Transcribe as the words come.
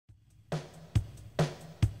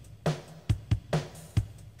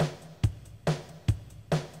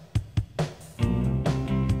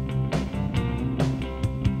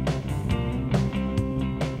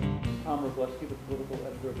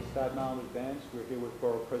Staten Island Advance. We're here with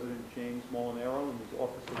Borough President James Molinaro in his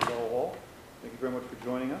office at Borough Hall. Thank you very much for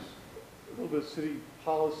joining us. A little bit of city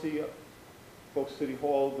policy. Both City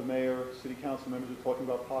Hall, the mayor, city council members are talking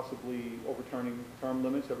about possibly overturning term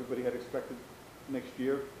limits. Everybody had expected next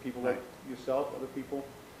year, people like yourself, other people,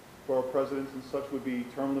 borough presidents and such would be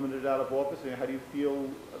term limited out of office. And how do you feel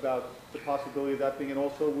about the possibility of that being, and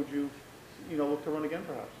also would you look to run again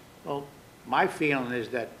perhaps? Well, my feeling is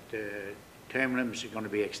that term limits are going to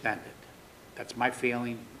be extended. That's my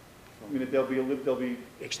feeling. I mean, they'll be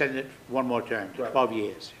extended one more term to 12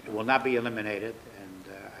 years. It will not be eliminated,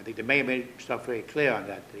 and I think the mayor made stuff very clear on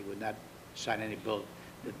that he would not sign any bill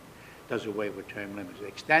that does away with term limits.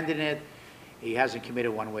 Extending it, he hasn't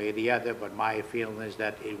committed one way or the other, but my feeling is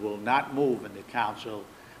that it will not move in the council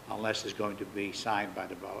unless it's going to be signed by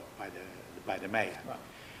the mayor. Right.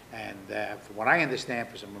 And from what I understand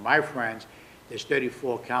from some of my friends, there's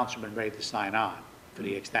 34 councilmen ready to sign on for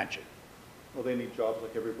the extension. Well, they need jobs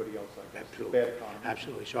like everybody else, I guess. Absolutely. Bad economy.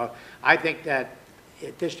 Absolutely. So I think that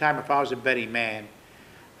at this time, if I was a betting man,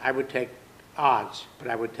 I would take odds, but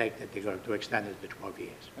I would take that they're going to extend it to 12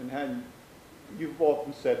 years. And you've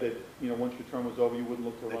often said that, once your term was over, you wouldn't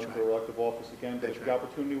look to run for elective office again, but if the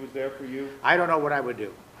opportunity was there for you? I don't know what I would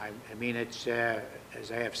do. I mean, it's,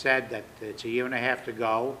 as I have said, that it's a year and a half to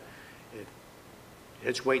go.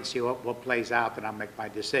 Let's wait and see what plays out, and I'll make my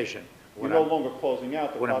decision. You're no longer closing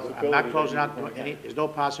out the possibility. I'm not closing out there's no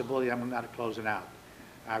possibility I'm not closing out.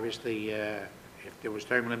 Obviously, if there was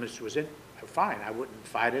term limits was in, fine, I wouldn't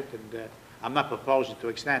fight it, and I'm not proposing to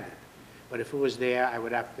extend it. But if it was there, I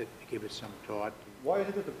would have to give it some thought. Why is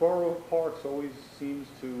it that the borough of Parks always seems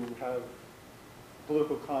to have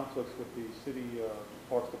political conflicts with the city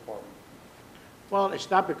Parks Department? Well, it's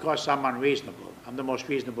not because I'm unreasonable. I'm the most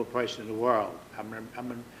reasonable person in the world.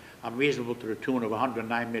 I'm reasonable to the tune of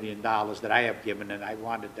 $109 million that I have given, and I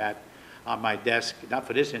wanted that on my desk, not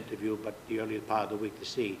for this interview, but the earlier part of the week to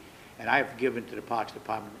see. And I have given to the Parks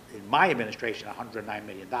Department, in my administration, $109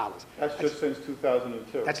 million. That's just since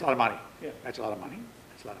 2002. That's a lot of money. Yeah. That's a lot of money.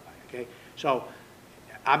 That's a lot of money, okay? So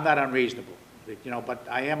I'm not unreasonable, but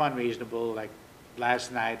I am unreasonable. Like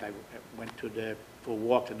last night, I went for a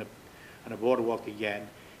walk on the boardwalk again,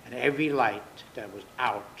 and every light that was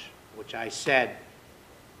out, which I said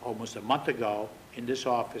almost a month ago in this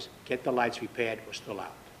office, get the lights repaired, was still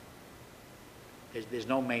out. There's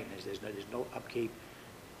no maintenance, there's no upkeep.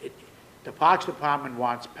 The Parks Department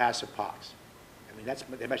wants passive parks. I mean, that's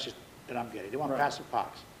the message that I'm getting. They want passive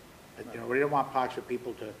parks. They don't want parks for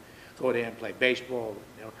people to go there and play baseball,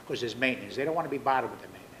 because there's maintenance. They don't want to be bothered with the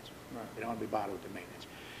maintenance. Right. They don't want to be bothered with the maintenance.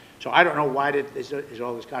 So I don't know why there's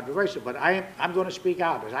all this controversy, but I'm going to speak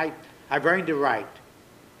out, because I've earned the right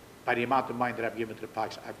by the amount of money that I've given to the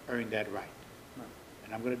parks. I've earned that right,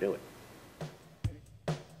 and I'm going to do it.